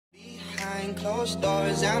behind closed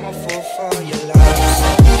doors. I'm a fool for your love.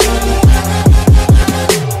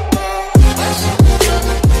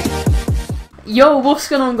 Yo, what's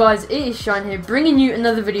going on guys, it is Shine here, bringing you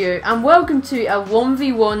another video, and welcome to a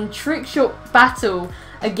 1v1 Trickshot battle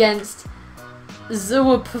against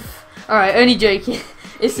Alright, only joking.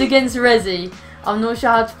 It's against Rezii. I'm not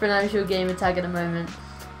sure how to pronounce your gamer tag at the moment,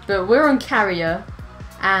 but we're on carrier,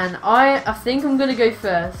 and I think I'm going to go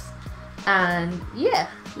first, and yeah,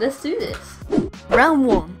 let's do this. Round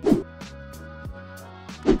 1.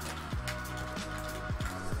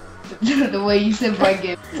 The way you said my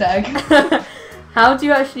gamer tag. How do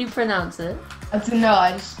you actually pronounce it? I don't know,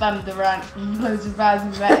 I just spammed around loads of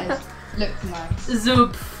random letters. Looks nice.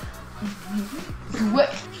 Zoop.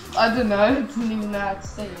 I don't know, I don't even know how to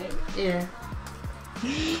say it. Yeah.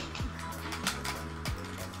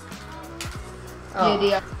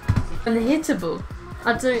 Yeah, Unhittable.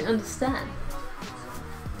 I don't understand.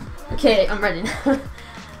 Okay, I'm ready now.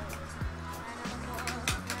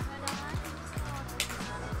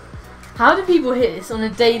 How do people hit this on a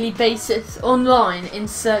daily basis online in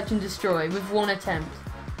Search and Destroy with one attempt?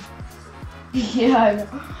 Yeah,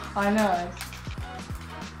 I know.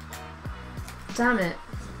 Damn it.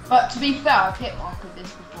 But to be fair, I've hit mark with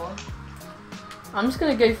this before. I'm just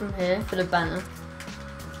gonna go from here for the banner.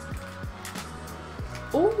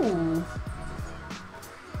 Ooh.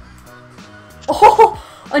 Oh!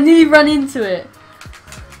 I nearly ran into it.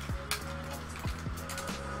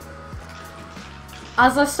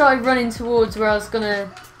 As I started running towards where I was gonna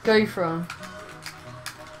go from.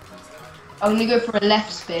 I'm gonna go for a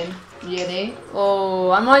left spin, really. Oh,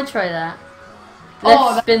 I might try that.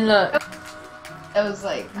 Left spin, look. That was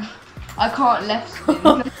like, I can't left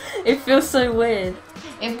spin. It feels so weird.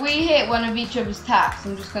 If we hit one of each other's tacks,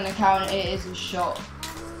 I'm just gonna count it as a shot.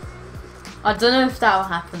 I don't know if that'll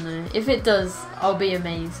happen though. If it does, I'll be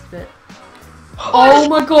amazed. But oh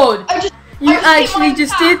my god, you actually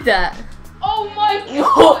just did that. Oh my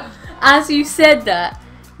god! As you said that,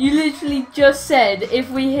 you literally just said if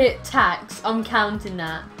we hit tacks, I'm counting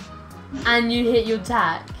that, and you hit your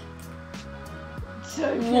tack.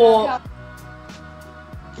 So what?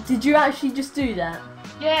 Did you actually just do that?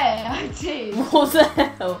 Yeah, I did. What the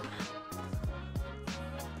hell?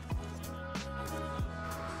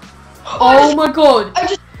 Oh my god!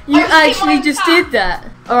 You actually just did that.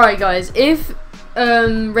 Alright guys, if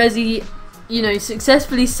Rezii, you know,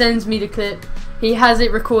 successfully sends me the clip, he has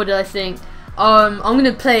it recorded I think, I'm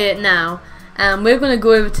gonna play it now, and we're gonna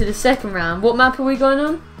go over to the second round. What map are we going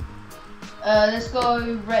on? Let's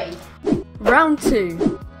go raid. Round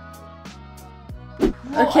 2.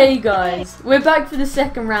 Okay guys, we're back for the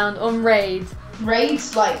second round on raid.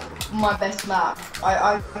 Raid's like my best map.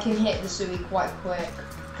 I can hit the Sui quite quick.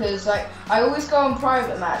 Because like I always go on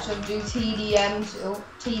private match and do TDM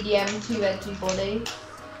 2 head 2 body.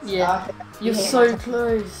 Yeah, you're so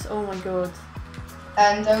close. Oh my god.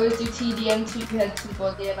 And I always do TDM 2 head 2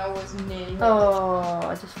 body, and I always nearly hit. Oh,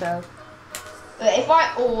 I just failed. But if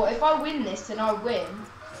I win this, then I win.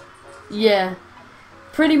 Yeah,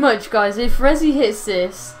 pretty much, guys. If Rezii hits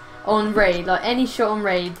this on raid, like any shot on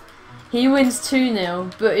raid, he wins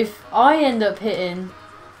 2-0. But if I end up hitting,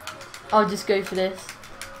 I'll just go for this.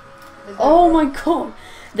 Oh my god!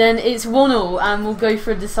 Then it's 1-1, and we'll go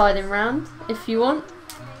for a deciding round if you want.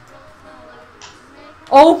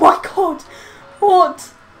 Oh my god!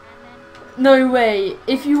 What? No way!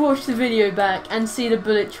 If you watch the video back and see the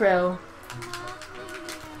bullet trail.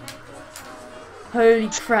 Holy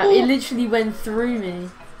crap, it literally went through me.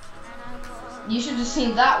 You should have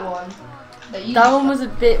seen that one. That one was a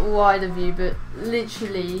bit wide of you, but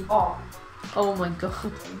literally. Oh my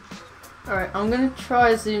god. Alright, I'm gonna try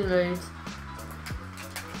a zoom load.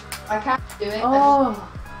 I can't do it. Oh.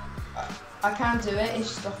 I can do it,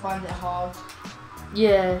 it's just I find it hard.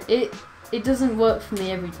 Yeah, it doesn't work for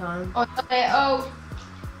me every time. Oh.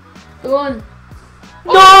 Go on.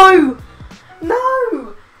 Oh. No!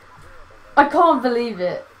 No! I can't believe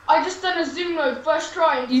it. I just done a zoom load first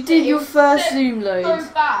try. You did your first zoom load.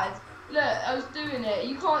 So bad. Look, I was doing it.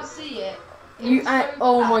 You can't see it.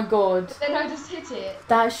 Oh my god. Then I just hit it.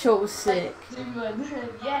 That shot was sick. Zoom load.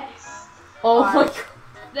 Yes. Oh my god.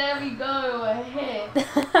 There we go. I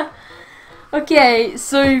hit. Okay,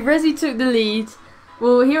 so Rezii took the lead.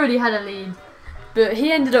 Well, he already had a lead, but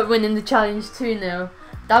he ended up winning the challenge 2-0.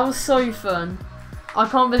 That was so fun. I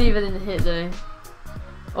can't believe I didn't hit though.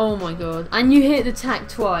 Oh my god. And you hit the tack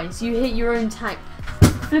twice. You hit your own tack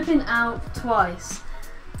flipping out twice.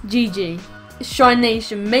 GG.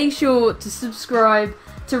 Shinenation, make sure to subscribe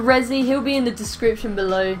to Rezii. He'll be in the description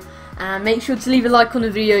below. And make sure to leave a like on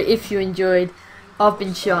the video if you enjoyed. I've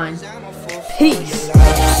been Shine. Peace.